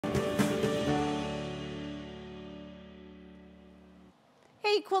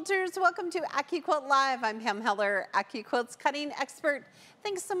Hey quilters, welcome to AccuQuilt Live. I'm Pam Heller, AccuQuilt's cutting expert.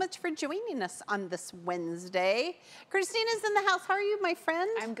 Thanks so much for joining us on this Wednesday. Christina's in the house. How are you, my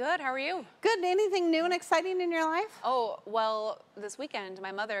friend? I'm good. How are you? Good. Anything new and exciting in your life? Oh, well, this weekend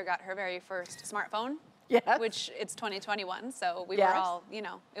my mother got her very first smartphone. Yes. Which it's 2021, so we Yes. were all,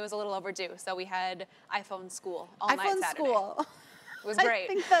 it was a little overdue. So we had iPhone school all night Saturday. iPhone school. It was great. I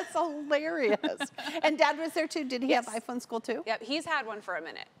think that's hilarious. And Dad was there too. Did he have iPhone school too? Yep, he's had one for a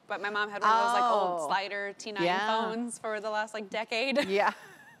minute, but my mom had one of those like old slider T9 phones for the last decade. Yeah.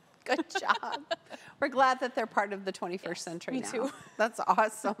 Good job. We're glad that they're part of the 21st century me now. too. That's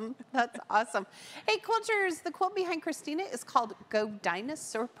awesome. That's awesome. Hey, quilters, the quilt behind Christina is called Go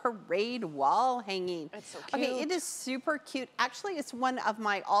Dinosaur Parade Wall Hanging. It's so cute. Okay, it is super cute. Actually, it's one of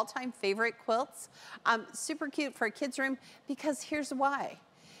my all-time favorite quilts. Super cute for a kid's room because here's why.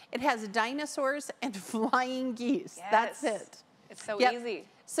 It has dinosaurs and flying geese. Yes. That's it. It's so Yep. easy.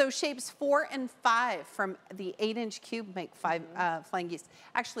 So shapes 4 and 5 from the 8-inch cube make flying geese.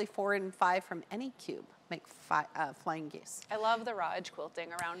 Actually, 4 and 5 from any cube make flying geese. I love the raw edge quilting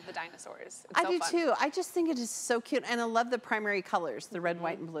around the dinosaurs. It's I so do fun. too. I just think it is so cute, and I love the primary colors, the red,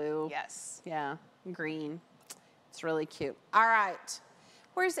 white, and blue. Yes. Yeah, green. It's really cute. All right.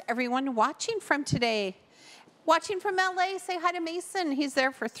 Where's everyone watching from today? Watching from LA, say hi to Mason. He's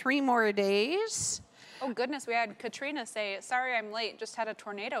there for 3 more days. Oh goodness, we had Katrina say, sorry I'm late, just had a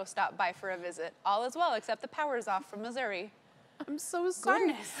tornado stop by for a visit. All is well, except the power's off from Missouri. I'm so sorry.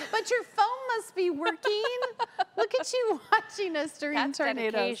 Goodness. But your phone must be working. Look at you watching us during That's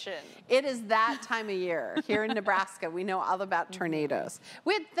tornadoes. dedication. It is that time of year. Here in Nebraska, we know all about tornadoes.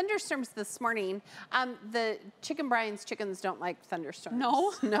 We had thunderstorms this morning. The Chicken Brian's chickens don't like thunderstorms.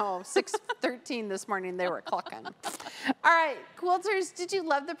 No? No, 6:13 this morning, they were clucking. All right, quilters, did you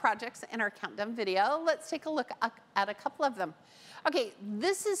love the projects in our countdown video? Let's take a look at a couple of them. Okay,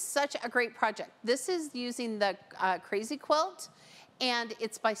 this is such a great project. This is using the Crazy Quilt, and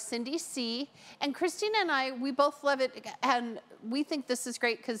it's by Cindy C. And Christina and I, we both love it, and we think this is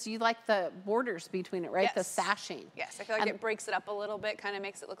great because you like the borders between it, right? Yes. The sashing. Yes, I feel like it breaks it up a little bit, kind of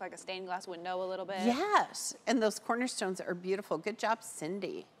makes it look like a stained glass window a little bit. Yes, and those cornerstones are beautiful. Good job,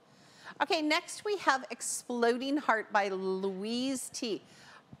 Cindy. Okay, next we have Exploding Heart by Louise T.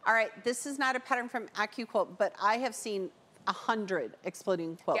 All right, this is not a pattern from AccuQuilt, but I have seen 100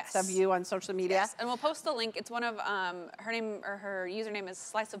 exploding quilts of you on social media. Yes, and we'll post the link. It's one of her name or her username is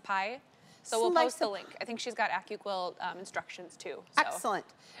Slice of Pie. So we'll post the link. I think she's got AccuQuilt instructions too. So. Excellent.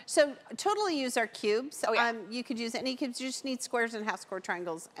 So totally use our cubes. Oh, yeah. You could use any cubes. You just need squares and half square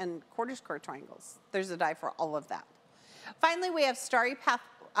triangles and quarter square triangles. There's a die for all of that. Finally, we have Starry Path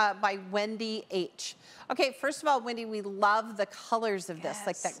by Wendy H. Okay, first of all, Wendy, we love the colors of this,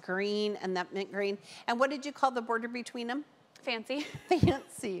 like that green and that mint green. And what did you call the border between them? Fancy.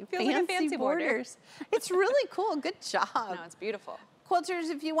 Fancy. Feels like a fancy borders. It's really cool. Good job. No, it's beautiful. Quilters,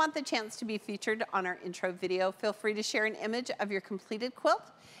 if you want the chance to be featured on our intro video, feel free to share an image of your completed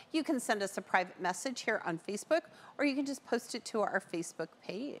quilt. You can send us a private message here on Facebook, or you can just post it to our Facebook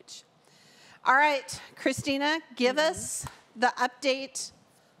page. All right, Christina, give us the update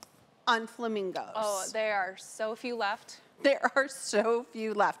on flamingos. Oh, there are so few left. There are so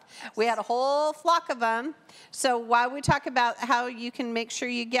few left. We had a whole flock of them. So while we talk about how you can make sure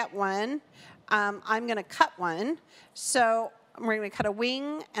you get one, I'm going to cut one. So we're going to cut a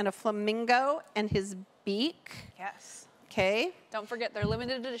wing and a flamingo and his beak. Yes. Okay. Don't forget they're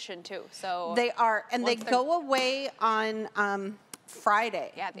limited edition too. So they are, and they go away on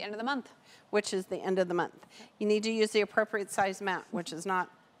Friday. Yeah, at the end of the month. Which is the end of the month. You need to use the appropriate size mat, which is not.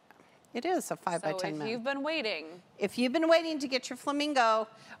 It is a 5 by 10 mat. So if you've been waiting. If you've been waiting to get your flamingo,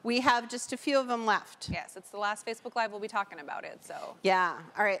 we have just a few of them left. Yes, it's the last Facebook Live we'll be talking about it, so. Yeah,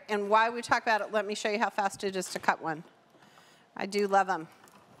 all right, and while we talk about it, let me show you how fast it is to cut one. I do love them.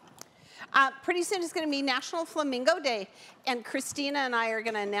 Pretty soon it's gonna be National Flamingo Day, and Christina and I are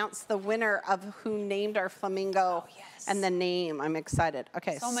gonna announce the winner of who named our flamingo. Oh, yes. And the name, I'm excited.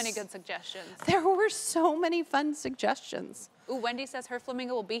 Okay. So many good suggestions. There were so many fun suggestions. Ooh, Wendy says her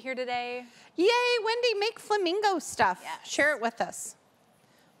flamingo will be here today. Yay, Wendy, make flamingo stuff. Yes. Share it with us.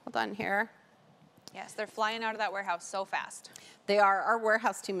 Hold on here. Yes, they're flying out of that warehouse so fast. They are. Our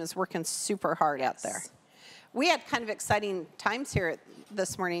warehouse team is working super hard out there. We had kind of exciting times here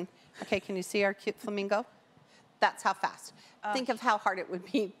this morning. Okay, can you see our cute flamingo? That's how fast. Think of how hard it would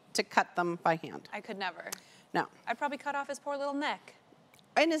be to cut them by hand. I could never. No. I'd probably cut off his poor little neck.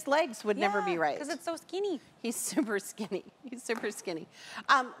 And his legs would never be right. Because it's so skinny. He's super skinny. He's super skinny.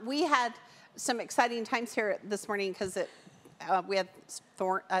 We had some exciting times here this morning because we had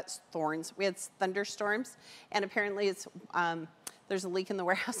thorns. We had thunderstorms, and apparently it's there's a leak in the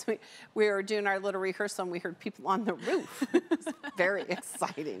warehouse. We were doing our little rehearsal and we heard people on the roof. It's very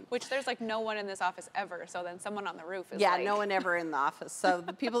exciting. Which there's like no one in this office ever, so then someone on the roof is Yeah, like... no one ever in the office. So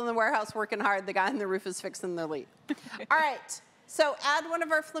the people in the warehouse working hard, the guy on the roof is fixing the leak. All right, so add one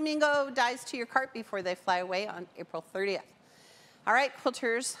of our flamingo dies to your cart before they fly away on April 30th. All right,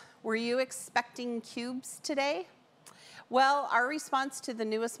 quilters, were you expecting cubes today? Well, our response to the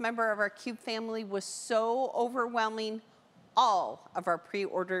newest member of our cube family was so overwhelming, all of our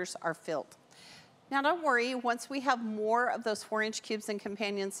pre-orders are filled. Now don't worry, once we have more of those 4-inch cubes and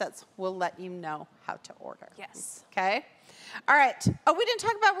companion sets, we'll let you know how to order. Yes. Okay? All right. Oh, we didn't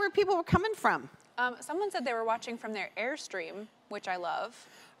talk about where people were coming from. Someone said they were watching from their Airstream, which I love.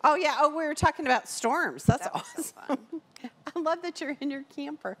 Oh, yeah. Oh, we were talking about storms. That's awesome. So fun. I love that you're in your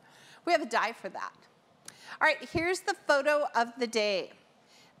camper. We have a die for that. All right, here's the photo of the day.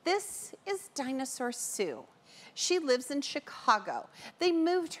 This is Dinosaur Sue. She lives in Chicago. They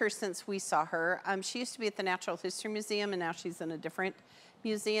moved her since we saw her. She used to be at the Natural History Museum, and now she's in a different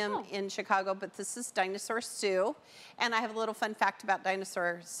museum in Chicago, but this is Dinosaur Sue. And I have a little fun fact about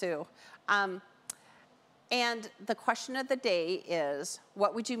Dinosaur Sue. And the question of the day is,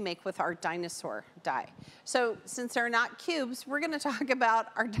 what would you make with our dinosaur die? So since they're not cubes, we're gonna talk about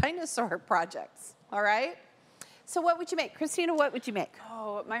our dinosaur projects, all right? So what would you make? Christina, what would you make?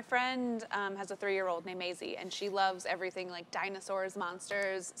 Oh, my friend has a 3-year-old named Maisie, and she loves everything like dinosaurs,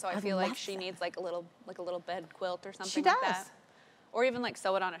 monsters. So I feel like she needs like a little bed quilt or something like that. Or even like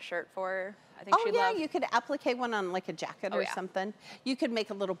sew it on a shirt for her. I think she'd love. You could applique one on like a jacket or something. You could make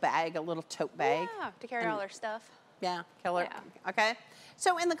a little bag, a little tote bag. Yeah, to carry all her stuff. Yeah, killer. Yeah. Okay.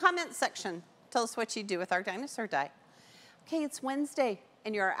 So in the comments section, tell us what you do with our dinosaur die. Okay, it's Wednesday,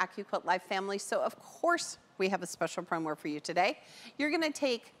 and you're our AccuQuilt Live family, so of course we have a special promo for you today. You're gonna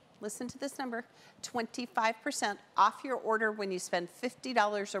take, listen to this number, 25% off your order when you spend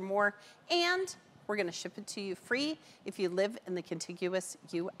 $50 or more, and we're gonna ship it to you free if you live in the contiguous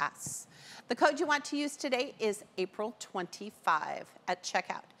US. The code you want to use today is April 25 at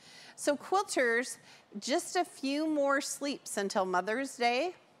checkout. So quilters, just a few more sleeps until Mother's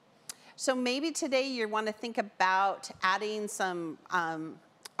Day. So maybe today you want to think about adding some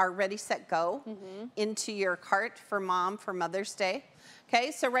our Ready, Set, Go into your cart for Mom for Mother's Day.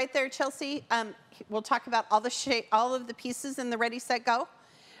 Okay, so right there, Chelsea, we'll talk about all of the pieces in the Ready, Set, Go.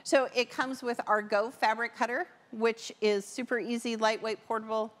 So it comes with our Go fabric cutter, which is super easy, lightweight,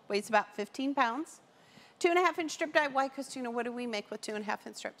 portable, weighs about 15 pounds. 2.5-inch strip die. Why, Christina, what do we make with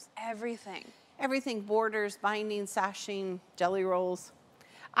 2.5-inch strips? Everything. Everything, borders, binding, sashing, jelly rolls.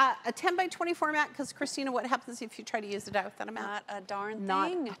 A 10 by 20 format, because Christina, what happens if you try to use a die with that amount? Not a darn thing.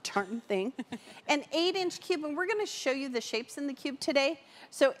 Not a darn thing. An 8-inch cube, and we're gonna show you the shapes in the cube today.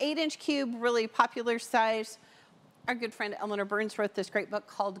 So 8-inch cube, really popular size. Our good friend Eleanor Burns wrote this great book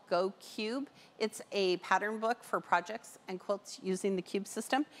called Go Cube. It's a pattern book for projects and quilts using the cube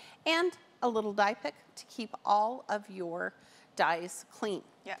system, and a little die pick to keep all of your dies clean.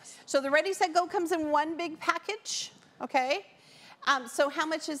 Yes. So the Ready, Set, Go comes in one big package, okay? So how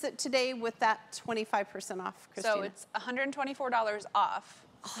much is it today with that 25% off, Christina? So it's $124 off,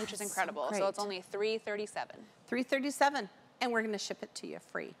 which is incredible. So so it's only $337. $337, and we're gonna ship it to you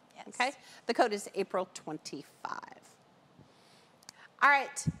free. Yes. Okay? The code is April 25. All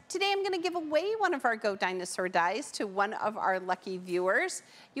right, today I'm gonna give away one of our Go Dinosaur dies to one of our lucky viewers.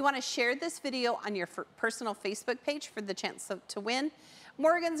 You wanna share this video on your personal Facebook page for the chance to win.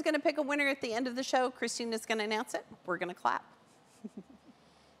 Morgan's gonna pick a winner at the end of the show. Christina's gonna announce it. We're gonna clap.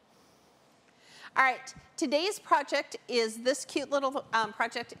 All right, today's project is this cute little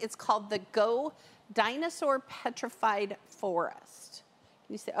project. It's called the Go Dinosaur Petrified Forest.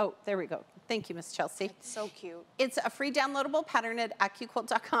 Can you see? Oh, there we go. Thank you, Miss Chelsea. It's so cute. It's a free downloadable pattern at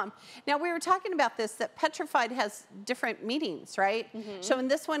AccuQuilt.com. Now, we were talking about this, that petrified has different meanings, right? So in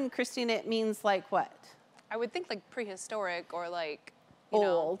this one, Christina, it means like what? I would think like prehistoric or like,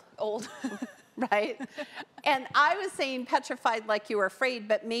 Old. Old. Right? And I was saying petrified like you were afraid,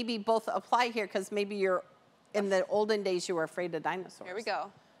 but maybe both apply here because maybe you're, in the olden days, you were afraid of dinosaurs. Here we go.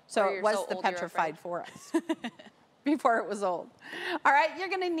 So it was the petrified forest before it was old. All right, you're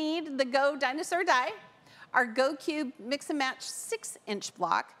gonna need the Go Dinosaur die, our Go Cube Mix and Match 6-inch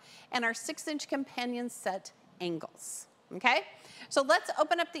block, and our 6-inch companion set angles, okay? So let's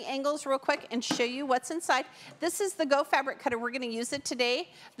open up the angles real quick and show you what's inside. This is the Go fabric cutter. We're gonna use it today.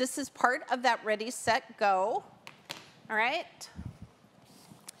 This is part of that Ready, Set, Go. All right.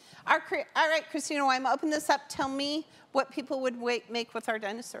 All right, Christina, while I'm opening this up, tell me what people would make with our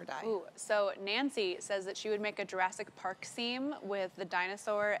dinosaur die. Ooh, so Nancy says that she would make a Jurassic Park seam with the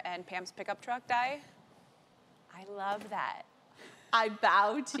dinosaur and Pam's pickup truck die. I love that. I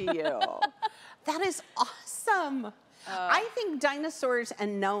bow to you. That is awesome. I think dinosaurs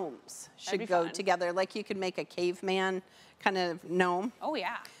and gnomes should go together. Like you could make a caveman kind of gnome. Oh,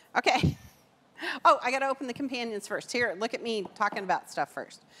 yeah. Okay. Oh, I got to open the companions first. Here, look at me talking about stuff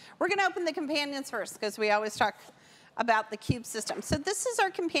first. We're going to open the companions first because we always talk about the cube system. So this is our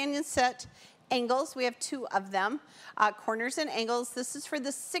companion set angles. We have 2 of them, corners and angles. This is for the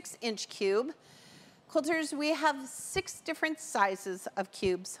 6-inch cube. Quilters, we have 6 different sizes of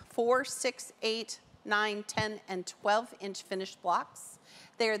cubes, 4, 6, 8, 9, 10, and 12-inch finished blocks.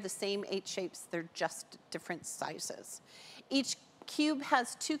 They are the same 8 shapes. They're just different sizes. Each cube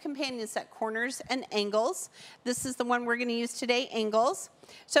has 2 companion set, corners and angles. This is the one we're going to use today, angles.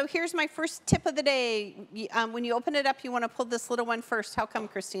 So here's my first tip of the day. When you open it up, you want to pull this little one first. How come,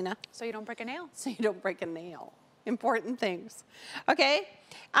 Christina? So you don't break a nail. So you don't break a nail. Important things. Okay.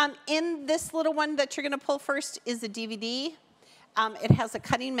 In this little one that you're going to pull first is a DVD. It has a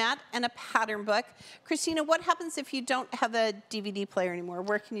cutting mat and a pattern book. Christina, what happens if you don't have a DVD player anymore?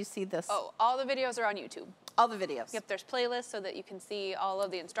 Where can you see this? Oh, all the videos are on YouTube. All the videos. Yep, there's playlists so that you can see all of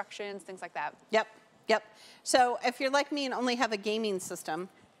the instructions, things like that. Yep, yep. So if you're like me and only have a gaming system,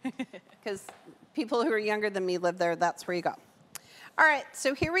 because people who are younger than me live there, that's where you go. All right,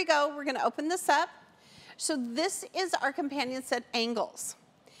 so here we go. We're going to open this up. So this is our companion set angles.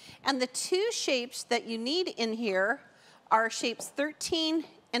 And the 2 shapes that you need in here are shapes 13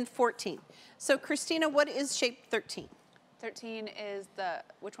 and 14. So Christina, what is shape 13? 13 is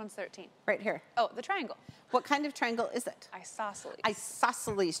which one's 13? Right here. Oh, the triangle. What kind of triangle is it? Isosceles.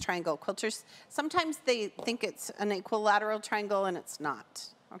 Isosceles triangle. Quilters, sometimes they think it's an equilateral triangle and it's not,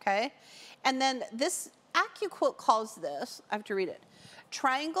 okay? And then this, AccuQuilt calls this, I have to read it,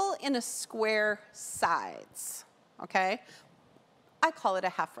 triangle in a square sides, okay? I call it a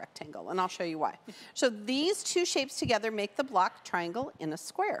half rectangle, and I'll show you why. So these 2 shapes together make the block triangle in a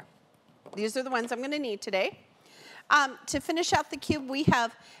square. These are the ones I'm going to need today. To finish out the cube, we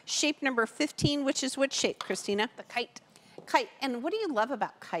have shape number 15, which is which shape, Christina? The kite. Kite. And what do you love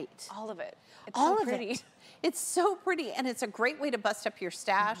about kite? All of it. It's All so of pretty. it. It's so pretty, and it's a great way to bust up your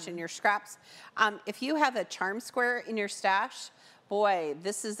stash and your scraps. If you have a charm square in your stash, boy,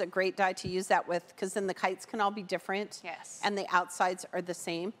 this is a great die to use that with, because then the kites can all be different. Yes. And the outsides are the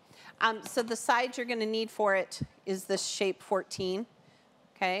same. So the sides you're going to need for it is this shape 14,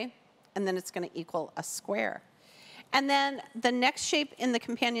 okay? And then it's going to equal a square. And then the next shape in the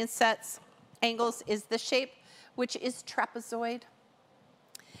companion sets angles is this shape, which is trapezoid.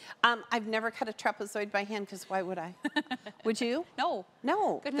 I've never cut a trapezoid by hand, because why would I? Would you? No.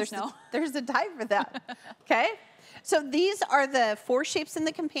 No. Goodness, no. There's a die for that, okay? So these are the 4 shapes in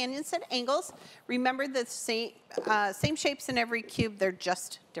the companion set angles. Remember the same shapes in every cube. They're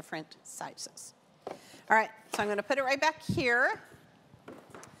just different sizes. All right, so I'm going to put it right back here.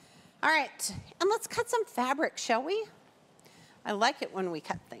 All right, and let's cut some fabric, shall we? I like it when we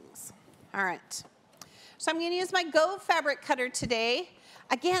cut things. All right, so I'm going to use my Go fabric cutter today.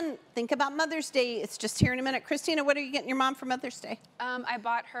 Again, think about Mother's Day. It's just here in a minute. Christina, what are you getting your mom for Mother's Day? I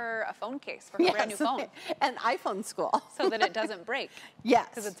bought her a phone case for her brand new phone. An iPhone school. So that it doesn't break. Yes.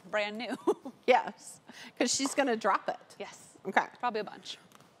 Because it's brand new. Yes, because she's going to drop it. Yes. Okay. Probably a bunch.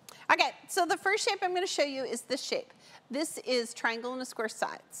 Okay, so the first shape I'm going to show you is this shape. This is triangle and a square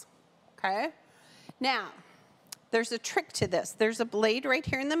sides, okay? Now, there's a trick to this. There's a blade right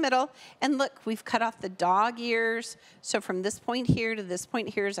here in the middle, and look, we've cut off the dog ears. So from this point here to this point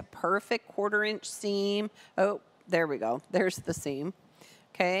here is a perfect 1/4-inch seam. Oh, there we go. There's the seam,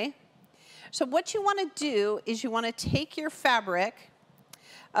 okay? So what you want to do is you want to take your fabric.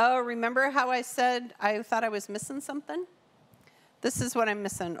 Oh, remember how I said I thought I was missing something? This is what I'm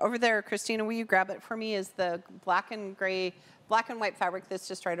missing. Over there, Christina, will you grab it for me, is the black and white fabric that's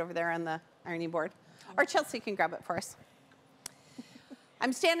just right over there on the ironing board. Or Chelsea can grab it for us.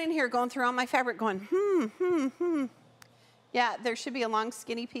 I'm standing here going through all my fabric going, Yeah, there should be a long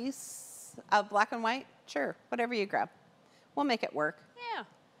skinny piece of black and white. Sure, whatever you grab. We'll make it work. Yeah.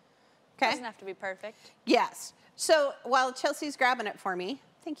 Okay. Doesn't have to be perfect. Yes. So while Chelsea's grabbing it for me,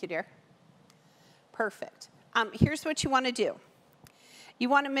 thank you, dear. Perfect. Here's what you want to do. You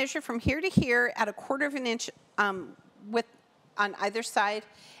want to measure from here to here at a 1/4 inch width on either side,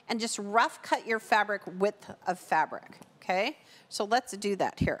 and just rough cut your fabric width of fabric, okay? So let's do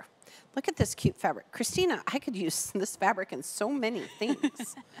that here. Look at this cute fabric. Christina, I could use this fabric in so many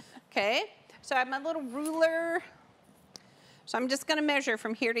things, okay? So I have my little ruler. So I'm just gonna measure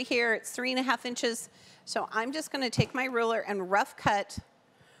from here to here. It's 3.5 inches. So I'm just gonna take my ruler and rough cut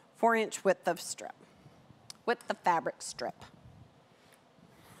 4-inch width of strip, width of fabric strip.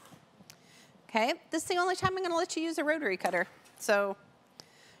 Okay, this is the only time I'm gonna let you use a rotary cutter. So,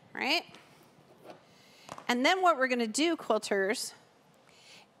 all right. And then what we're going to do, quilters,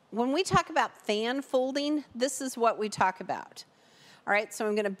 when we talk about fan folding, this is what we talk about. All right, so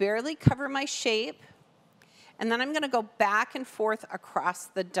I'm going to barely cover my shape, and then I'm going to go back and forth across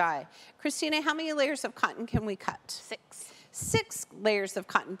the die. Christina, how many layers of cotton can we cut? 6. 6 layers of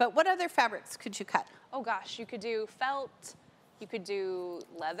cotton. But what other fabrics could you cut? Oh gosh, you could do felt, you could do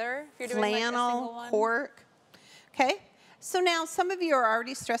leather if you're doing Flannel, like a single one. cork. Okay, so now some of you are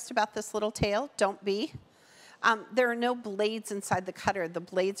already stressed about this little tail. Don't be. There are no blades inside the cutter. The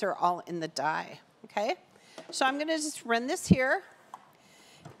blades are all in the die, okay? So I'm gonna just run this here,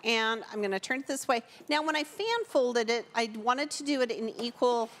 and I'm gonna turn it this way. Now when I fan folded it, I wanted to do it in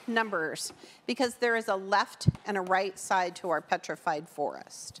equal numbers because there is a left and a right side to our petrified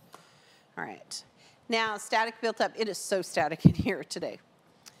forest. All right, now static built up. It is so static in here today.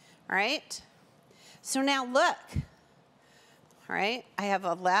 All right, so now look. All right, I have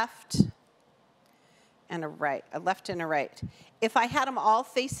a left and a right, a left and a right. If I had them all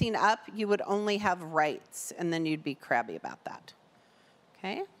facing up, you would only have rights, and then you'd be crabby about that.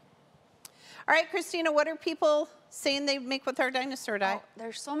 Okay? All right, Christina, what are people saying they make with our dinosaur die? Oh,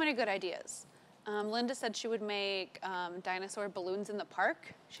 there's so many good ideas. Linda said she would make dinosaur balloons in the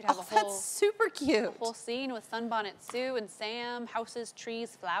park. She'd have that's super cute. A whole scene with Sunbonnet Sue and Sam, houses,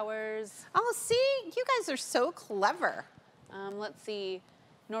 trees, flowers. Oh, see, you guys are so clever. Let's see.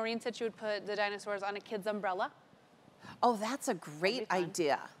 Noreen said she would put the dinosaurs on a kid's umbrella. Oh, that's a great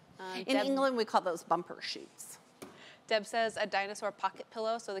idea. In England, we call those bumper shoots. Deb says a dinosaur pocket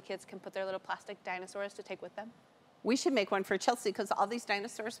pillow so the kids can put their little plastic dinosaurs to take with them. We should make one for Chelsea because all these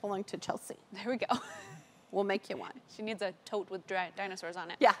dinosaurs belong to Chelsea. There we go. We'll make you one. She needs a tote with dinosaurs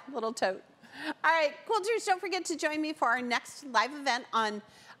on it. Yeah, little tote. All right, quilters, don't forget to join me for our next live event on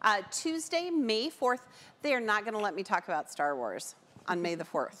Tuesday, May 4th. They are not going to let me talk about Star Wars on May the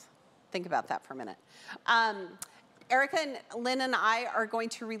 4th. Think about that for a minute. Erica and Lynn and I are going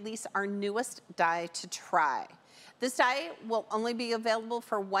to release our newest die to try. This die will only be available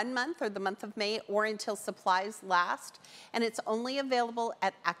for 1 month or the month of May or until supplies last, and it's only available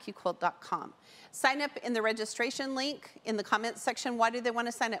at AccuQuilt.com. Sign up in the registration link in the comments section. Why do they want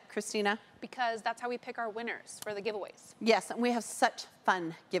to sign up, Christina? Because that's how we pick our winners for the giveaways. Yes, and we have such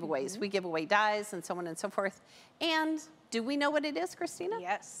fun giveaways. We give away dies and so on and so forth. And do we know what it is, Christina?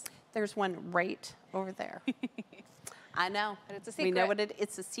 Yes. There's one right over there. I know. But it's a secret. We know what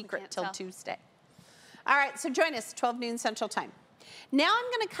it's a secret till tell. Tuesday. All right, so join us 12 noon Central Time. Now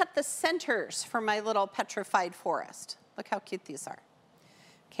I'm going to cut the centers for my little petrified forest. Look how cute these are.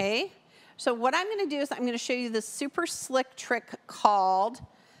 Okay, so what I'm going to do is I'm going to show you this super slick trick called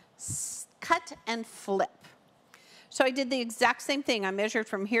cut and flip. So I did the exact same thing. I measured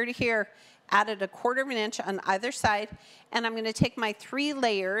from here to here, added 1/4 inch on either side, and I'm going to take my 3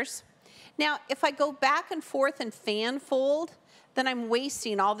 layers. Now, if I go back and forth and fan fold, then I'm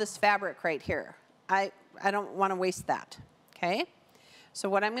wasting all this fabric right here. I don't want to waste that, okay? So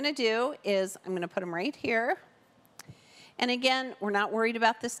what I'm going to do is I'm going to put them right here. And again, we're not worried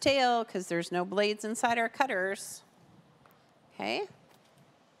about this tail because there's no blades inside our cutters, okay?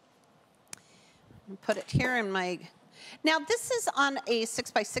 Put it here in my... Now, this is on a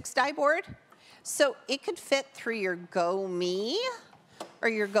 6x6 die board, so it could fit through your Go Me or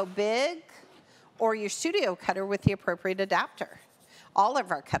your Go Big or your studio cutter with the appropriate adapter. All of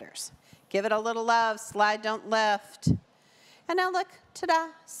our cutters. Give it a little love, slide, don't lift. And now look, ta-da,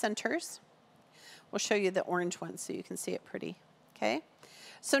 centers. We'll show you the orange one so you can see it pretty, okay?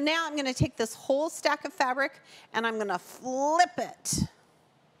 So now I'm gonna take this whole stack of fabric and I'm gonna flip it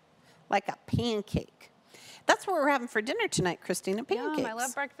like a pancake. That's what we're having for dinner tonight, Christina, pancakes. Yum, I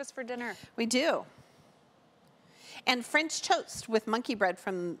love breakfast for dinner. We do. And French toast with monkey bread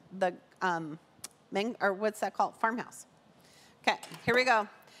from the, or what's that called, farmhouse. Okay, here we go.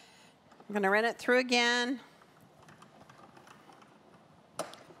 I'm going to run it through again.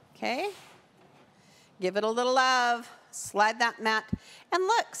 Okay. Give it a little love. Slide that mat. And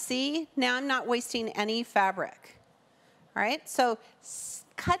look, see, now I'm not wasting any fabric. All right, so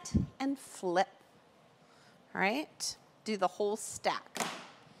cut and flip. All right, do the whole stack.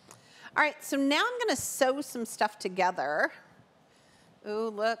 All right, so now I'm going to sew some stuff together. Ooh,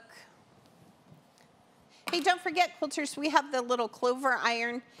 look. Hey, don't forget, quilters, we have the little clover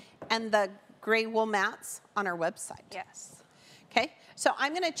iron and the gray wool mats on our website. Yes. Okay, so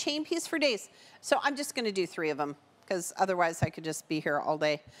I'm going to chain piece for days. So I'm just going to do 3 of them because otherwise I could just be here all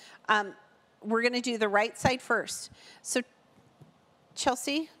day. We're going to do the right side first. So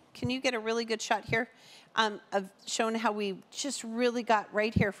Chelsea, can you get a really good shot here of showing how we just really got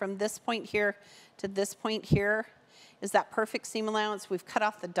right here from this point here to this point here? is that perfect seam allowance. We've cut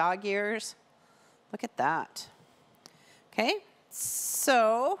off the dog ears. Look at that. Okay,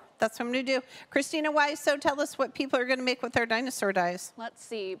 so that's what I'm going to do. Christina Wise, so tell us what people are going to make with their dinosaur dies. Let's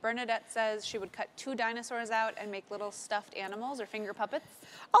see. Bernadette says she would cut 2 dinosaurs out and make little stuffed animals or finger puppets.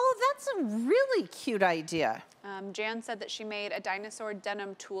 Oh, that's a really cute idea. Jan said that she made a dinosaur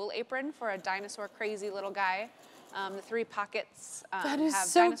denim tool apron for a dinosaur crazy little guy. The 3 pockets that is have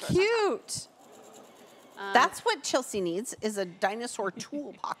so dinosaurs cute. That's what Chelsea needs, is a dinosaur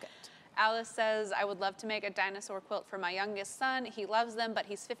tool pocket. Alice says, I would love to make a dinosaur quilt for my youngest son. He loves them, but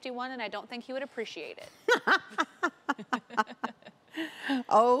he's 51 and I don't think he would appreciate it.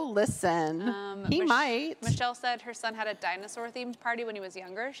 Oh, listen, he might. Michelle said her son had a dinosaur-themed party when he was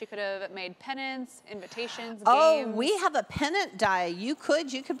younger. She could have made pennants, invitations, Oh, games. we have a pennant die. You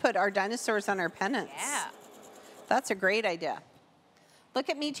could put our dinosaurs on our pennants. Yeah. That's a great idea. Look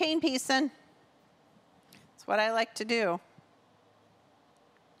at me chain piecing. That's what I like to do.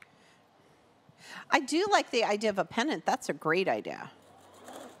 I do like the idea of a pennant. That's a great idea.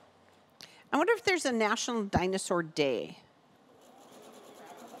 I wonder if there's a National Dinosaur Day.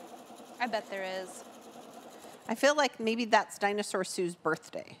 I bet there is. I feel like maybe that's Dinosaur Sue's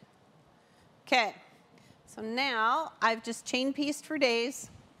birthday. Okay, so now I've just chain pieced for days.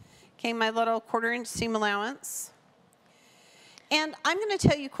 Okay, my little 1/4 inch seam allowance. And I'm going to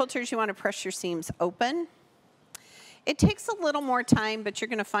tell you, quilters, you want to press your seams open. It takes a little more time, but you're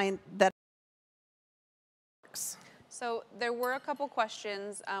going to find that it works. So there were a couple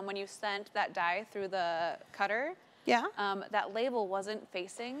questions when you sent that die through the cutter. Yeah. That label wasn't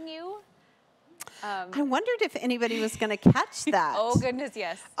facing you. I wondered if anybody was going to catch that. Oh, goodness,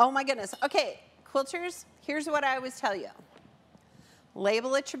 yes. Oh, my goodness. Okay, quilters, here's what I always tell you.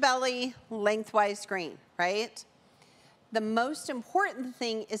 Label at your belly, lengthwise green, right? The most important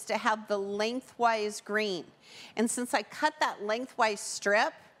thing is to have the lengthwise green. And since I cut that lengthwise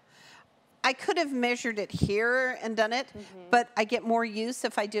strip, I could have measured it here and done it, but I get more use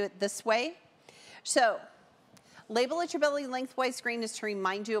if I do it this way. So, label at your belly lengthwise green is to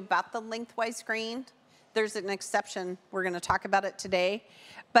remind you about the lengthwise green. There's an exception. We're going to talk about it today.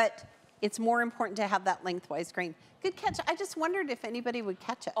 But it's more important to have that lengthwise green. Good catch. I just wondered if anybody would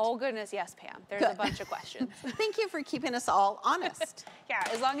catch it. Oh, goodness, yes, Pam. There's Good. a bunch of questions. Thank you for keeping us all honest. Yeah,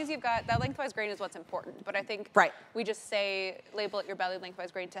 as long as you've got that lengthwise grain is what's important. But I think we just say label at your belly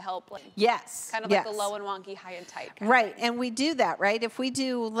lengthwise grain to help. Like, yes. Kind of like the low and wonky, high and tight. Right, and we do that, right? If we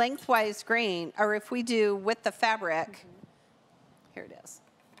do lengthwise grain, or if we do with the fabric, here it is.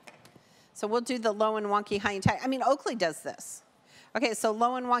 So we'll do the low and wonky, high and tight. I mean, Oakley does this. Okay, so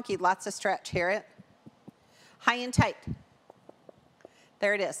low and wonky, lots of stretch. Hear it? High and tight.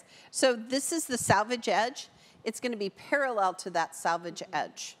 There it is. So this is the salvage edge. It's going to be parallel to that salvage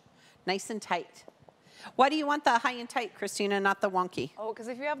edge. Nice and tight. Why do you want the high and tight, Christina, not the wonky? Oh, because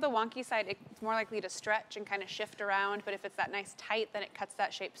if you have the wonky side, it's more likely to stretch and kind of shift around. But if it's that nice tight, then it cuts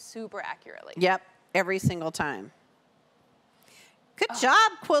that shape super accurately. Yep, every single time. Good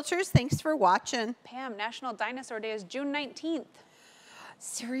job, quilters. Thanks for watching. Pam, National Dinosaur Day is June 19th.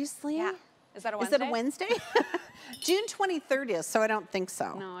 Seriously? Yeah. Is that a Wednesday? Is it a Wednesday? June 23rd is, so I don't think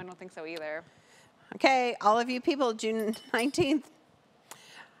so. No, I don't think so either. Okay, all of you people, June 19th.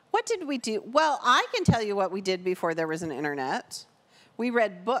 What did we do? Well, I can tell you what we did before there was an internet. We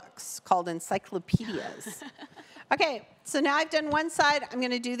read books called encyclopedias. Okay, so now I've done one side. I'm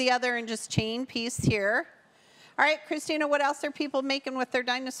going to do the other and just chain piece here. All right, Christina, what else are people making with their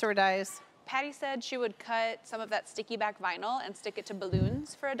dinosaur dies? Patty said she would cut some of that sticky back vinyl and stick it to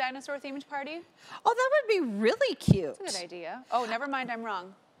balloons for a dinosaur-themed party. Oh, that would be really cute. That's a good idea. Oh, never mind, I'm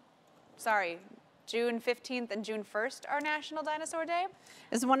wrong. Sorry. June 15th and June 1st are National Dinosaur Day.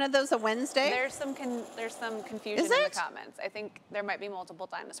 Is one of those a Wednesday? There's some confusion in the comments. I think there might be multiple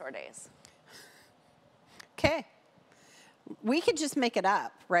dinosaur days. Okay. We could just make it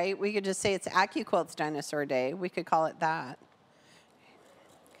up, right? We could just say it's AccuQuilt's Dinosaur Day. We could call it that.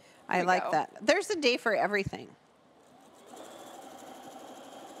 I like that. There's a day for everything.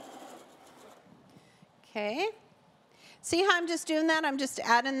 Okay. See how I'm just doing that? I'm just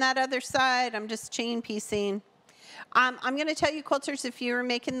adding that other side. I'm just chain piecing. I'm going to tell you, quilters, if you were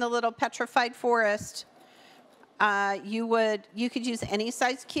making the little petrified forest, you could use any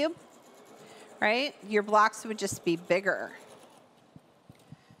size cube, right? Your blocks would just be bigger.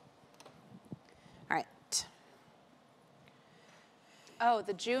 All right. Oh,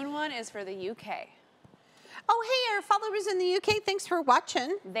 the June one is for the UK. Oh, hey, our followers in the UK, thanks for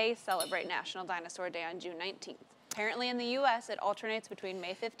watching. They celebrate National Dinosaur Day on June 19th. Apparently in the US, it alternates between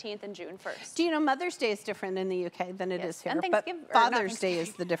May 15th and June 1st. Do you know Mother's Day is different in the UK than it is here? And but Father's Day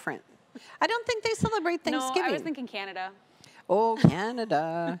is the different. I don't think they celebrate Thanksgiving. No, I was thinking Canada. Oh,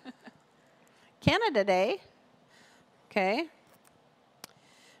 Canada. Canada Day. Okay.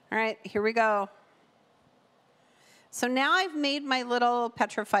 All right, here we go. So now I've made my little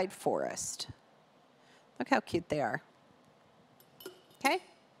petrified forest. Look how cute they are. Okay?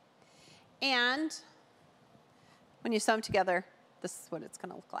 And when you sew them together, this is what it's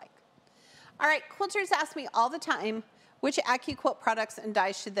going to look like. All right, quilters ask me all the time, which AccuQuilt products and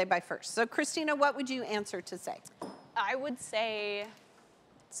dies should they buy first? So Christina, what would you answer to say? I would say,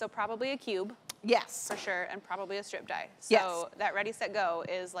 so probably a cube. Yes. For sure, and probably a strip die. So that Ready, Set, Go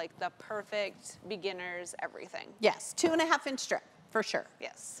is like the perfect beginner's everything. Yes, 2.5-inch strip, for sure.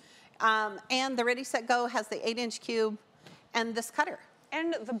 Yes. And the Ready, Set, Go has the 8-inch cube and this cutter.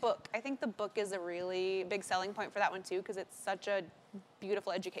 And the book. I think the book is a really big selling point for that one too, because it's such a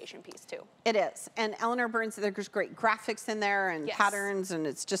beautiful education piece too. It is. And Eleanor Burns, there's great graphics in there and patterns, and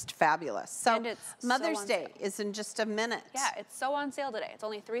it's just fabulous. So and it's Mother's Day is in just a minute. Yeah, it's so on sale today. It's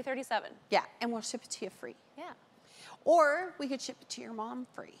only $3.37. Yeah, and we'll ship it to you free. Yeah. Or we could ship it to your mom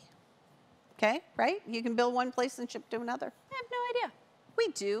free. Okay, right? You can bill one place and ship to another. I have no idea. We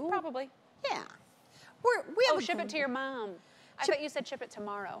do. Probably. Yeah. We have ship it to your mom. I thought you said ship it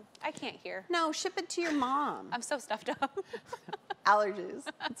tomorrow. I can't hear. No, ship it to your mom. I'm so stuffed up. Allergies.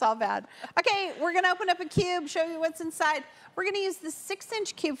 It's all bad. Okay, we're going to open up a cube, show you what's inside. We're going to use the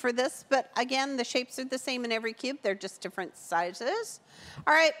 6-inch cube for this, but again, the shapes are the same in every cube. They're just different sizes.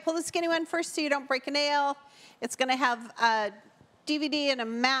 All right, pull the skinny one first so you don't break a nail. It's going to have a DVD and a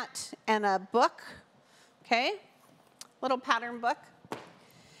mat and a book. Okay, little pattern book.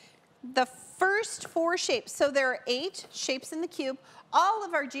 The first 4 shapes, so there are 8 shapes in the cube. All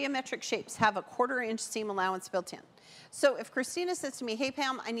of our geometric shapes have a 1/4-inch seam allowance built in. So if Christina says to me, hey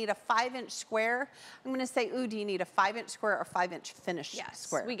Pam, I need a 5-inch square, I'm gonna say, ooh, do you need a 5-inch square or 5-inch finished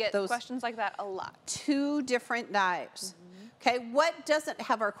square? Yes, we get questions like that a lot. 2 different dies. Okay, what doesn't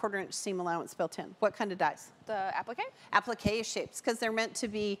have our 1/4-inch seam allowance built in? What kind of dies? The applique? Applique shapes, because they're meant to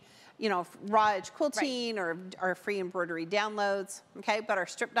be, you know, raw edge quilting or free embroidery downloads, okay? But our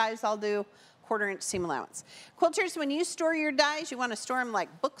strip dies all do 1/4-inch seam allowance. Quilters, when you store your dies, you want to store them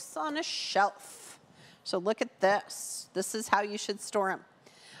like books on a shelf. So look at this. This is how you should store them.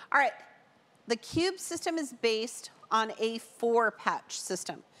 All right, the cube system is based on a 4-patch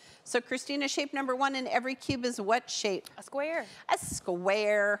system. So Christina, shape number 1 in every cube is what shape? A square. A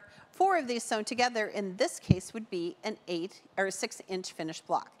square. 4 of these sewn together in this case would be an 8 or a 6-inch finished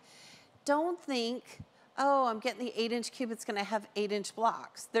block. Don't think, oh, I'm getting the 8-inch cube, it's gonna have 8-inch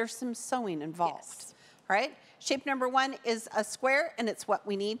blocks. There's some sewing involved. Yes. All right, shape number 1 is a square, and it's what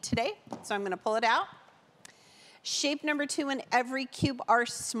we need today. So I'm gonna pull it out. Shape number 2 in every cube are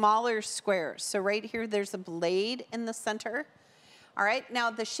smaller squares. So right here, there's a blade in the center. All right,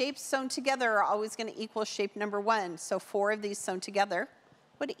 now the shapes sewn together are always gonna equal shape number 1. So 4 of these sewn together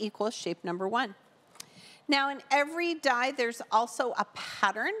would equal shape number 1. Now in every die, there's also a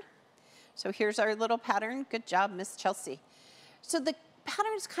pattern. So here's our little pattern. Good job, Miss Chelsea. So the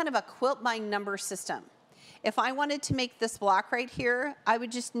pattern is kind of a quilt by number system. If I wanted to make this block right here, I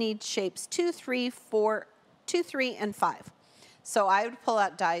would just need shapes 2, 3, 4, 2, 3, and 5. So I would pull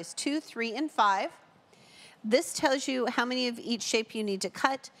out dies 2, 3, and 5. This tells you how many of each shape you need to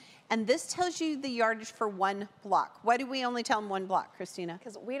cut, and this tells you the yardage for 1 block. Why do we only tell them 1 block, Christina?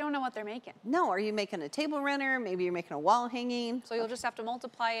 Because we don't know what they're making. No, are you making a table runner? Maybe you're making a wall hanging. So you'll just have to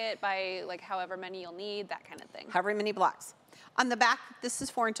multiply it by like however many you'll need, that kind of thing. However many blocks. On the back, this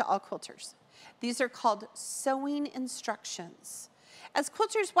is foreign to all quilters. These are called sewing instructions. As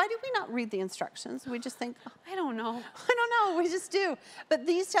quilters, why do we not read the instructions? We just think, oh, I don't know. I don't know, we just do. But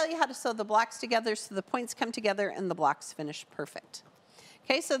these tell you how to sew the blocks together so the points come together and the blocks finish perfect.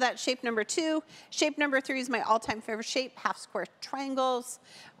 Okay, so that's shape number 2. Shape number 3 is my all-time favorite shape, half square triangles.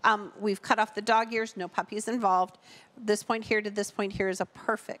 We've cut off the dog ears, no puppies involved. This point here to this point here is a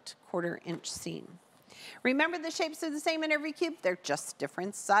perfect 1/4-inch seam. Remember, the shapes are the same in every cube. They're just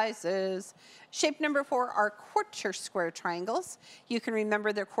different sizes. Shape number 4 are 1/4 square triangles. You can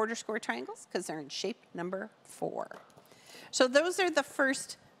remember they're 1/4 square triangles because they're in shape number 4. So those are the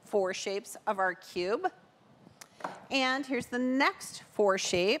first 4 shapes of our cube. And here's the next 4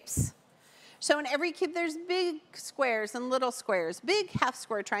 shapes. So in every cube, there's big squares and little squares, big half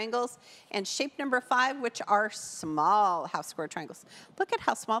square triangles, and shape number 5, which are small half square triangles. Look at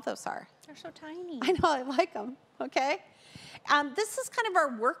how small those are. They're so tiny. I know, I like them, okay? This is kind of our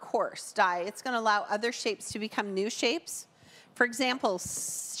workhorse die. It's gonna allow other shapes to become new shapes. For example,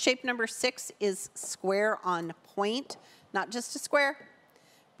 shape number 6 is square on point, not just a square,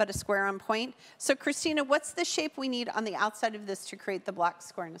 but a square on point. So Christina, what's the shape we need on the outside of this to create the block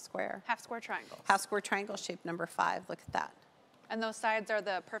square and a square? Half square triangles. Half square triangle shape number 5. Look at that. And those sides are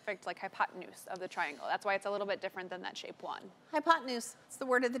the perfect like hypotenuse of the triangle. That's why it's a little bit different than that shape 1. Hypotenuse, it's the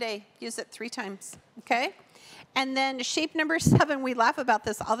word of the day. Use it 3 times, okay? And then shape number 7, we laugh about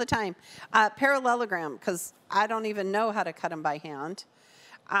this all the time. Parallelogram, because I don't even know how to cut them by hand.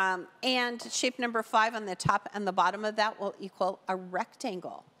 And shape number 5 on the top and the bottom of that will equal a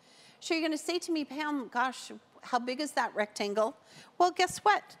rectangle. So you're gonna say to me, Pam, gosh, how big is that rectangle? Well, guess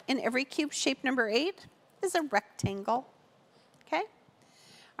what? In every cube, shape number 8 is a rectangle. Okay?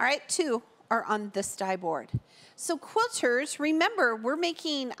 All right, 2 are on this die board. So quilters, remember, we're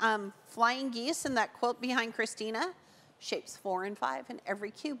making flying geese in that quilt behind Christina. Shapes 4 and 5 in every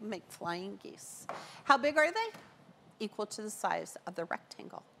cube make flying geese. How big are they? Equal to the size of the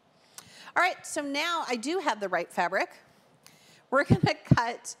rectangle. All right, so now I do have the right fabric. We're gonna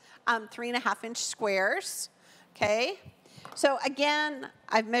cut 3.5-inch squares, okay? So again,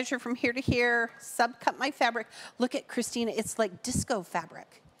 I've measured from here to here, subcut my fabric. Look at Christina, it's like disco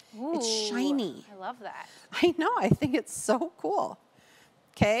fabric. Ooh, it's shiny. I love that. I know, I think it's so cool.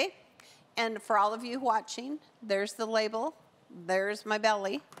 Okay, and for all of you watching, there's the label, there's my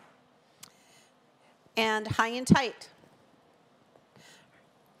belly, and high and tight.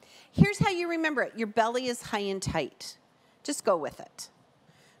 Here's how you remember it. Your belly is high and tight. Just go with it,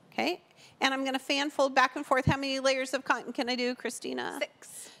 okay? And I'm gonna fan fold back and forth. How many layers of cotton can I do, Christina?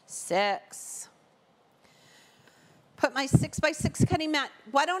 6. 6. Put my 6x6 cutting mat.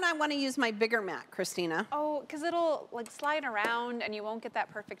 Why don't I wanna use my bigger mat, Christina? Oh, because it'll like slide around and you won't get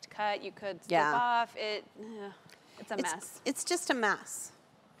that perfect cut. You could slip off. It's a mess. It's just a mess.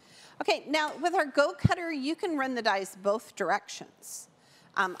 Okay, now with our Go Cutter, you can run the dies both directions.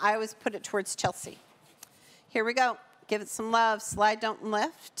 I always put it towards Chelsea. Here we go. Give it some love. Slide, don't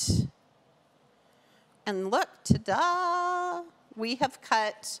lift. And look, ta-da! We have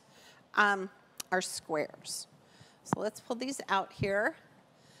cut our squares. So let's pull these out here.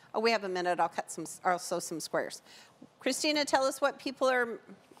 Oh, we have a minute. I'll sew some squares. Christina, tell us what people are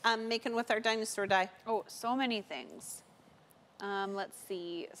making with our dinosaur die. Oh, so many things. Let's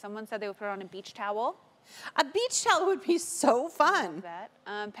see. Someone said they would put it on a beach towel. A beach towel would be so fun. I love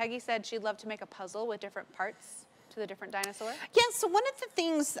that. Peggy said she'd love to make a puzzle with different parts to the different dinosaur. Yeah, so one of the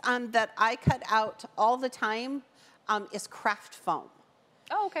things that I cut out all the time is craft foam.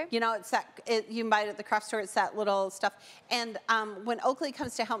 Oh, okay. You know, it's that, you can buy it at the craft store, it's that little stuff. And when Oakley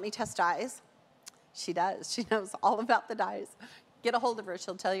comes to help me test dies, she does, she knows all about the dies. Get a hold of her,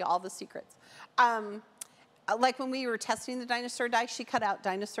 she'll tell you all the secrets. Like when we were testing the dinosaur die, she cut out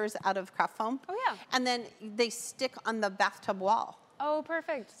dinosaurs out of craft foam. Oh, yeah. And then they stick on the bathtub wall. Oh,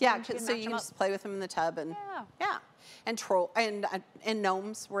 perfect. Yeah, so you can just play with them in the tub. And yeah. And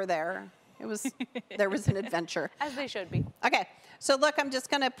gnomes were there. It was, there was an adventure. As they should be. Okay, so look, I'm just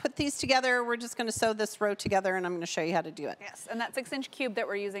gonna put these together. We're just gonna sew this row together and I'm gonna show you how to do it. Yes, and that 6-inch cube that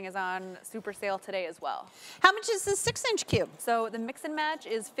we're using is on super sale today as well. How much is this 6-inch cube? So the mix and match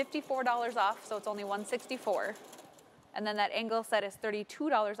is $54 off, so it's only $164. And then that angle set is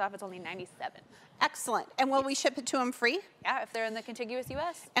 $32 off, it's only $97. Excellent, and will we ship it to them free? Yeah, if they're in the contiguous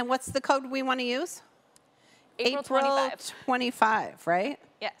US. And what's the code we wanna use? April 25. 25, right?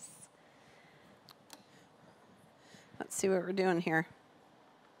 Yes. Let's see what we're doing here.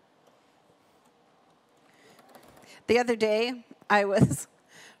 The other day, I was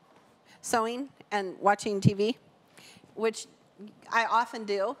sewing and watching TV, which I often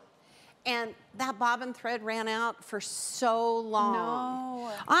do, and that bobbin thread ran out for so long.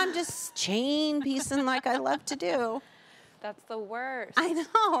 No. I'm just chain piecing like I love to do. That's the worst. I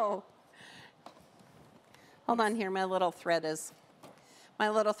know. Hold on here, my little thread is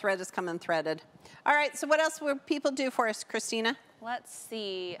coming threaded. All right, so what else will people do for us, Christina? Let's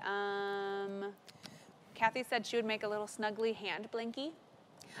see. Kathy said she would make a little snuggly hand blinky.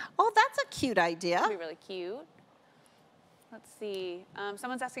 Oh, that's a cute idea. That'd be really cute. Let's see.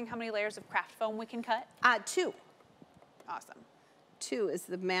 Someone's asking how many layers of craft foam we can cut. 2. Awesome. 2 is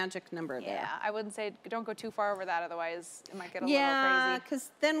the magic number there. Yeah, I wouldn't say don't go too far over that, otherwise it might get a little Yeah, crazy.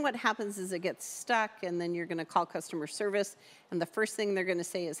 because then what happens is it gets stuck, and then you're going to call customer service, and the first thing they're going to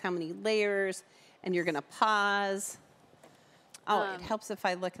say is how many layers, and you're going to pause. Oh, it helps if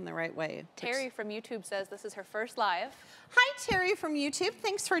I look in the right way. Terry from YouTube says this is her first live. Hi, Terry from YouTube.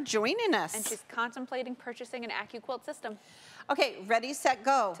 Thanks for joining us. And she's contemplating purchasing an AccuQuilt system. Okay, ready, set,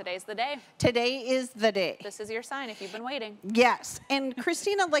 go. Today's the day. Today is the day. This is your sign if you've been waiting. Yes, and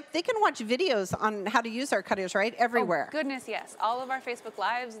Christina, like they can watch videos on how to use our cutters, right? Everywhere. Oh, goodness, yes. All of our Facebook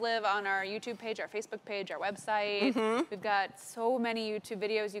Lives live on our YouTube page, our Facebook page, our website. We've got so many YouTube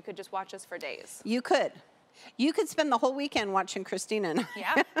videos, you could just watch us for days. You could. You could spend the whole weekend watching Christina.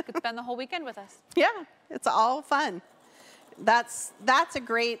 Yeah, you could spend the whole weekend with us. Yeah, it's all fun. That's a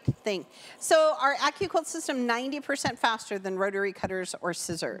great thing. So our AccuQuilt system, 90% faster than rotary cutters or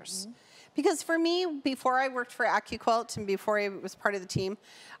scissors. Because for me, before I worked for AccuQuilt and before I was part of the team,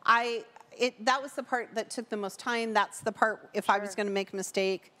 that was the part that took the most time. That's the part, if I was going to make a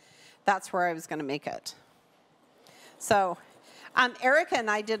mistake, that's where I was going to make it. So Erica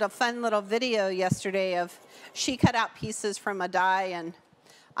and I did a fun little video yesterday of, she cut out pieces from a die and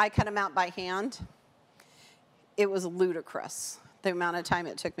I cut them out by hand. It was ludicrous, the amount of time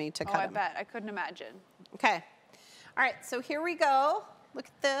it took me to cut them. I bet. I couldn't imagine. Okay. All right, so here we go. Look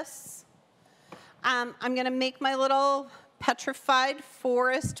at this. I'm going to make my little petrified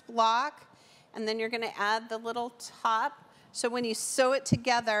forest block, and then you're going to add the little top. So when you sew it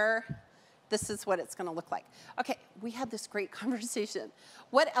together, this is what it's going to look like. Okay, we had this great conversation.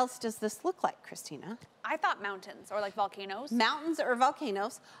 What else does this look like, Christina? I thought mountains or like volcanoes. Mountains or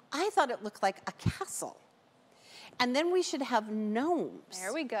volcanoes. I thought it looked like a castle. And then we should have gnomes.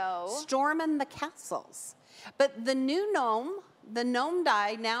 There we go. Storming the castles. But the new gnome, the gnome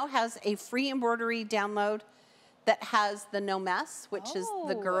die, now has a free embroidery download that has the gnomess, which is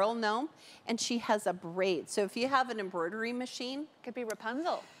the girl gnome, and she has a braid. So if you have an embroidery machine, Could be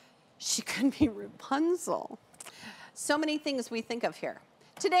Rapunzel. she could be Rapunzel. So many things we think of here.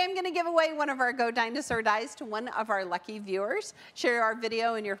 Today I'm going to give away one of our Go Dinosaur dies to one of our lucky viewers. Share our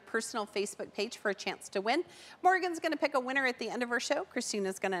video in your personal Facebook page for a chance to win. Morgan's going to pick a winner at the end of our show.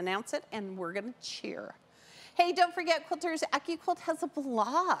 Christina's going to announce it, and we're going to cheer. Hey, don't forget, quilters, AccuQuilt has a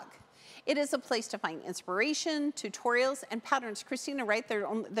blog. It is a place to find inspiration, tutorials, and patterns. Christina, right?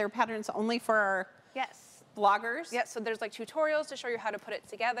 They're patterns only for our bloggers? Yeah, so there's like tutorials to show you how to put it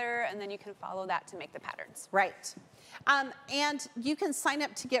together, and then you can follow that to make the patterns. Right. And you can sign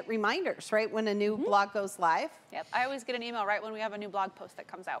up to get reminders, right, when a new blog goes live. Yep, I always get an email right when we have a new blog post that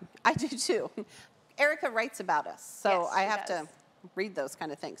comes out. I do too. Erica writes about us, so Yes, I have to read those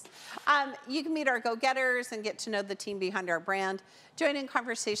kind of things. You can meet our go-getters and get to know the team behind our brand. Join in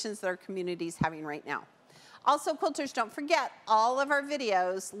conversations that our community is having right now. Also, quilters, don't forget, all of our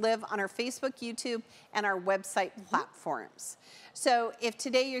videos live on our Facebook, YouTube, and our website platforms. So if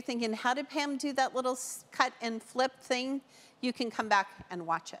today you're thinking, how did Pam do that little cut and flip thing? You can come back and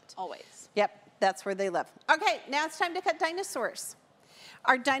watch it. Always. Yep, that's where they live. Okay, now it's time to cut dinosaurs.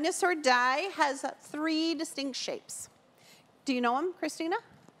 Our dinosaur die has 3 distinct shapes. Do you know them, Christina?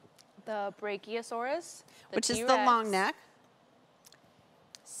 The Brachiosaurus, which is the long neck.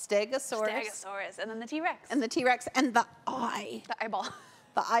 Stegosaurus. Stegosaurus, and then the T-Rex. And the T-Rex, and the eye. The eyeball.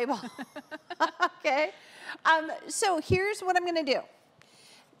 The eyeball. Okay. So here's what I'm going to do.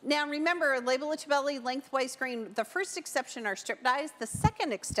 Now remember, label it to belly, lengthwise grain. The first exception are strip dies. The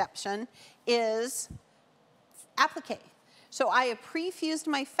second exception is applique. So I have pre-fused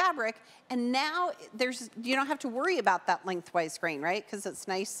my fabric, and now you don't have to worry about that lengthwise grain, right? Because it's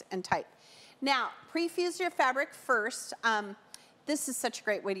nice and tight. Now, pre-fuse your fabric first. This is such a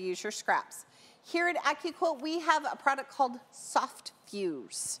great way to use your scraps. Here at AccuQuilt, we have a product called Soft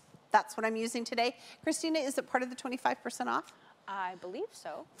Fuse. That's what I'm using today. Christina, is it part of the 25% off? I believe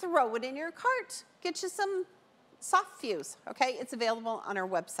so. Throw it in your cart. Get you some Soft Fuse, okay? It's available on our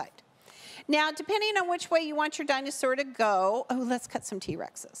website. Now, depending on which way you want your dinosaur to go, let's cut some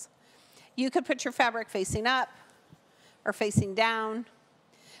T-Rexes. You could put your fabric facing up or facing down.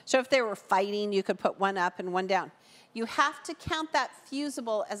 So if they were fighting, you could put one up and one down. You have to count that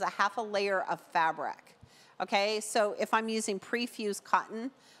fusible as a half a layer of fabric, okay? So if I'm using pre-fused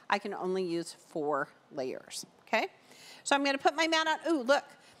cotton, I can only use 4 layers, okay? So I'm gonna put my mat on. Ooh, look.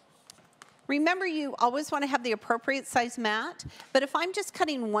 Remember, you always want to have the appropriate size mat, but if I'm just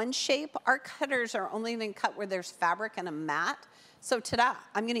cutting one shape, our cutters are only going to cut where there's fabric and a mat. So ta-da,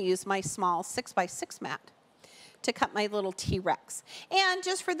 I'm going to use my small 6x6 mat to cut my little T-Rex. And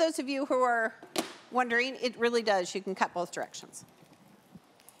just for those of you who are wondering, it really does. You can cut both directions.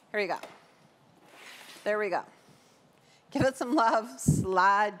 Here you go. There we go. Give it some love.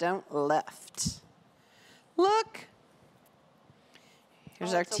 Slide, don't lift. Look.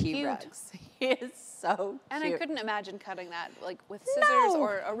 Here's our T-Rex. He is so cute. And I couldn't imagine cutting that like with scissors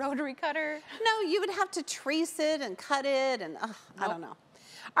or a rotary cutter. No, you would have to trace it and cut it, and I don't know.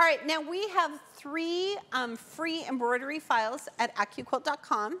 All right, now we have 3 free embroidery files at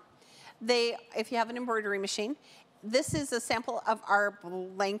AccuQuilt.com. If you have an embroidery machine, this is a sample of our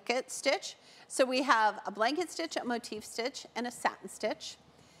blanket stitch. So we have a blanket stitch, a motif stitch, and a satin stitch.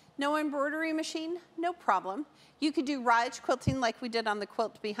 No embroidery machine, no problem. You could do raw edge quilting like we did on the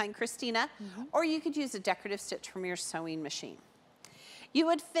quilt behind Christina, or you could use a decorative stitch from your sewing machine. You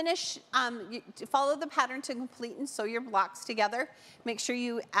would finish, follow the pattern to complete and sew your blocks together. Make sure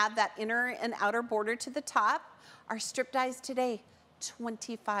you add that inner and outer border to the top. Our strip dies today,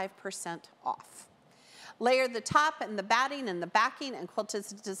 25% off. Layer the top and the batting and the backing and quilt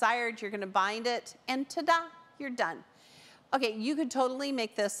as desired. You're gonna bind it and ta-da, you're done. Okay, you could totally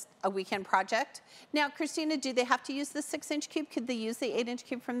make this a weekend project. Now, Christina, do they have to use the 6-inch cube? Could they use the 8-inch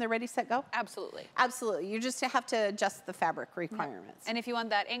cube from the Ready, Set, Go? Absolutely. Absolutely. You just have to adjust the fabric requirements. And if you want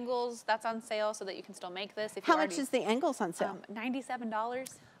that angles, that's on sale so that you can still make this. If How much is the angles on sale? $97.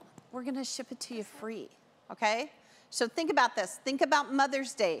 We're gonna ship it to you free, okay? So think about this. Think about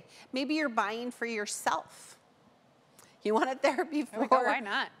Mother's Day. Maybe you're buying for yourself. You want it there before. There we go, why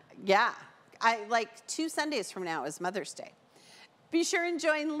not? Yeah. Like 2 Sundays from now is Mother's Day. Be sure and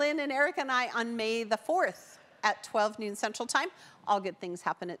join Lynn and Eric and I on May the 4th at 12 noon Central Time. All good things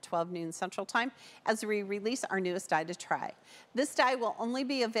happen at 12 noon Central Time as we release our newest die to try. This die will only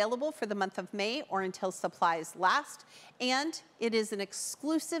be available for the month of May or until supplies last, and it is an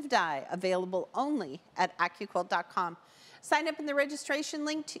exclusive die available only at AccuQuilt.com. Sign up in the registration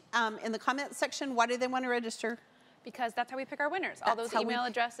link in the comment section. Why do they want to register? Because that's how we pick our winners. All those email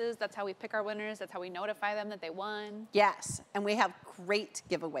addresses, that's how we pick our winners. That's how we notify them that they won. Yes, and we have great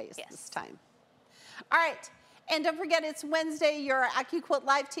giveaways this time. All right, and don't forget it's Wednesday, your AccuQuilt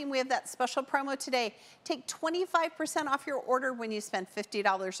Live team. We have that special promo today. Take 25% off your order when you spend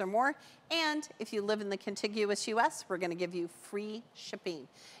 $50 or more. And if you live in the contiguous US, we're gonna give you free shipping.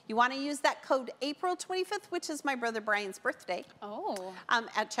 You wanna use that code April 25th, which is my brother Brian's birthday. Oh.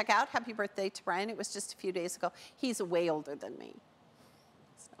 At checkout. Happy birthday to Brian. It was just a few days ago. He's way older than me.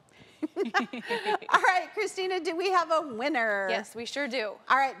 All right, Christina, do we have a winner? Yes, we sure do.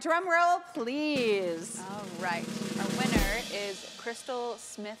 All right, drum roll, please. All right, our winner is Crystal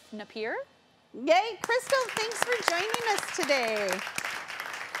Smith Napier. Yay, Crystal, thanks for joining us today.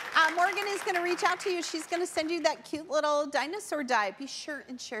 Morgan is going to reach out to you. She's going to send you that cute little dinosaur die. Be sure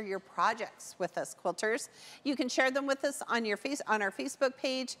and share your projects with us, quilters. You can share them with us on our Facebook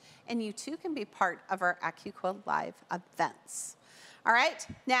page, and you too can be part of our AccuQuilt Live events. All right,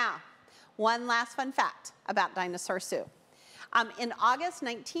 now, one last fun fact about Dinosaur Sue. In August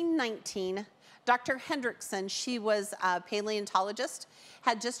 1919, Dr. Hendrickson, she was a paleontologist,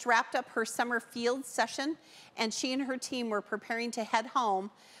 had just wrapped up her summer field session, and she and her team were preparing to head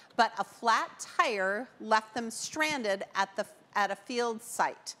home, but a flat tire left them stranded at a field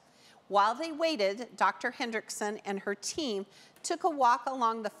site. While they waited, Dr. Hendrickson and her team took a walk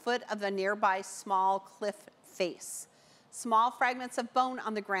along the foot of a nearby small cliff face. Small fragments of bone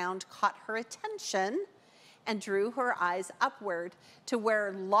on the ground caught her attention and drew her eyes upward to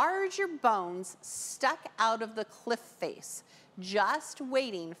where larger bones stuck out of the cliff face, just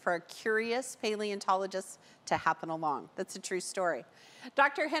waiting for a curious paleontologist to happen along. That's a true story.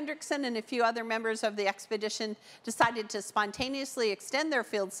 Dr. Hendrickson and a few other members of the expedition decided to spontaneously extend their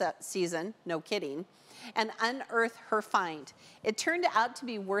field season, no kidding, and unearth her find. It turned out to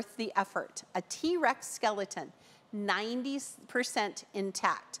be worth the effort. A T-Rex skeleton, 90%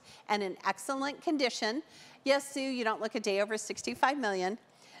 intact and in excellent condition. Yes, Sue, you don't look a day over 65 million.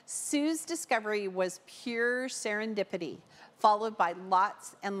 Sue's discovery was pure serendipity, followed by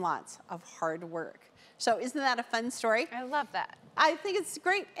lots and lots of hard work. So isn't that a fun story? I love that. I think it's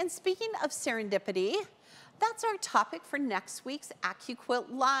great. And speaking of serendipity, that's our topic for next week's AccuQuilt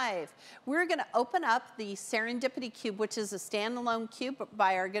Live. We're going to open up the Serendipity Cube, which is a standalone cube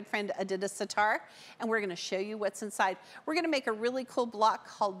by our good friend Adita Sitar, and we're going to show you what's inside. We're going to make a really cool block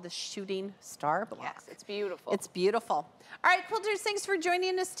called the Shooting Star Block. Yes, it's beautiful. It's beautiful. All right, quilters, thanks for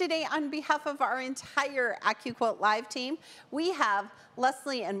joining us today on behalf of our entire AccuQuilt Live team. We have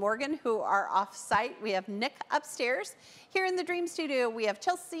Leslie and Morgan, who are off-site. We have Nick upstairs. Here in the Dream Studio, we have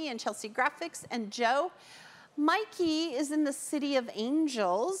Chelsea and Chelsea Graphics and Joe. Mikey is in the City of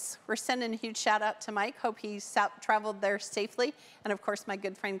Angels. We're sending a huge shout out to Mike. Hope he traveled there safely. And of course, my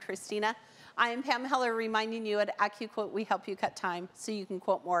good friend Christina. I am Pam Heller reminding you at AccuQuilt, we help you cut time so you can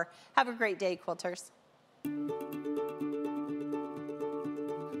quilt more. Have a great day, quilters.